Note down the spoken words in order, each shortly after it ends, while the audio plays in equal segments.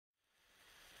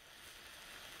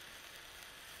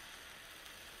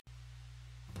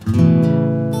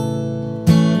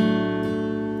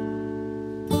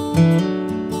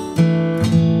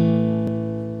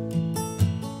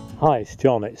Hi, it's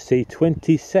John. It's the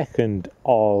 22nd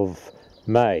of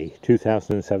May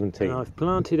 2017. And I've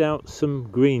planted out some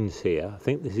greens here. I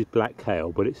think this is black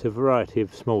kale, but it's a variety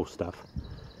of small stuff.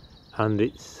 And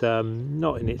it's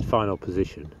not in its final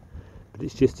position, but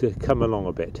it's just to come along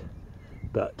a bit.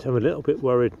 But I'm a little bit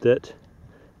worried that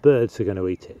birds are going to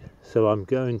eat it. So I'm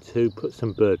going to put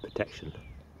some bird protection.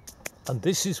 And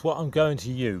this is what I'm going to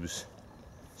use.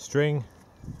 String,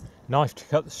 knife to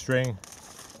cut the string,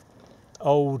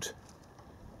 old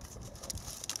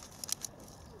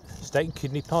steak and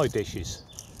kidney pie dishes,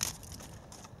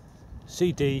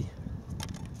 CD,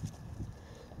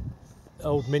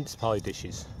 old mince pie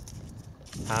dishes,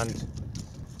 and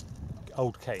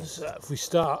old cakes. So if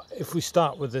we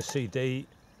start with the CD,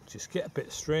 just get a bit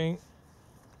of string.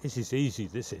 This is easy.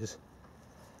 This is.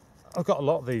 I've got a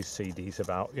lot of these CDs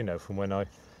about, you know, from when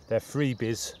they're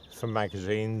freebies from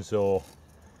magazines, or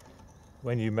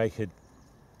when you make a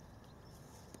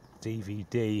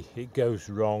DVD, it goes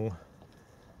wrong,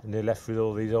 and they're left with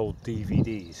all these old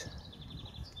DVDs.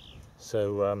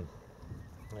 So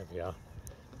there we are.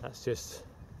 That's just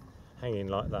hanging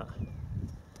like that,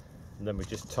 and then we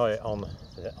just tie it on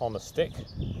a stick,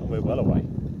 and we're well away.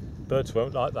 Birds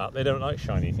won't like that. They don't like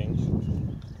shiny things.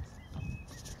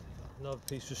 Another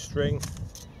piece of string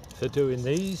for doing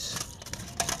these.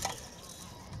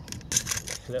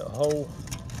 Little hole.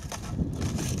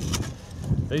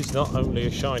 These not only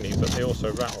are shiny, but they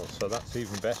also rattle, so that's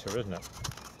even better, isn't it?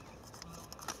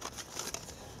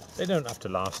 They don't have to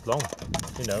last long,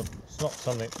 you know, it's not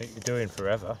something that you're doing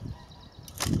forever.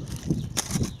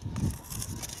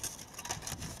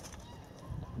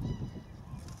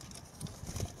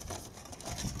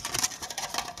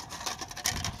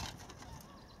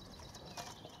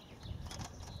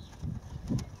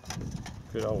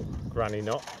 Good old granny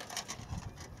knot.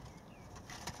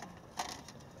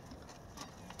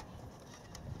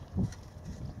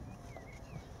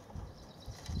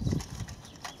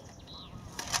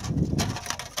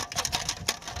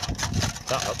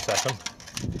 That upset them.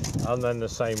 And then the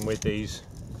same with these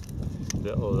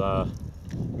little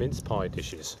mince pie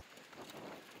dishes.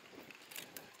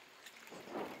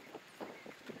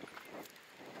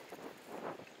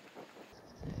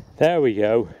 There we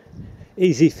go.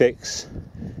 Easy fix,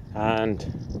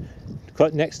 and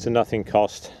quite next to nothing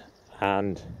cost,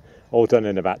 and all done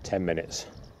in about 10 minutes.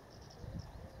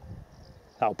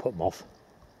 That'll put them off.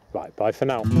 Right, bye for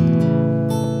now.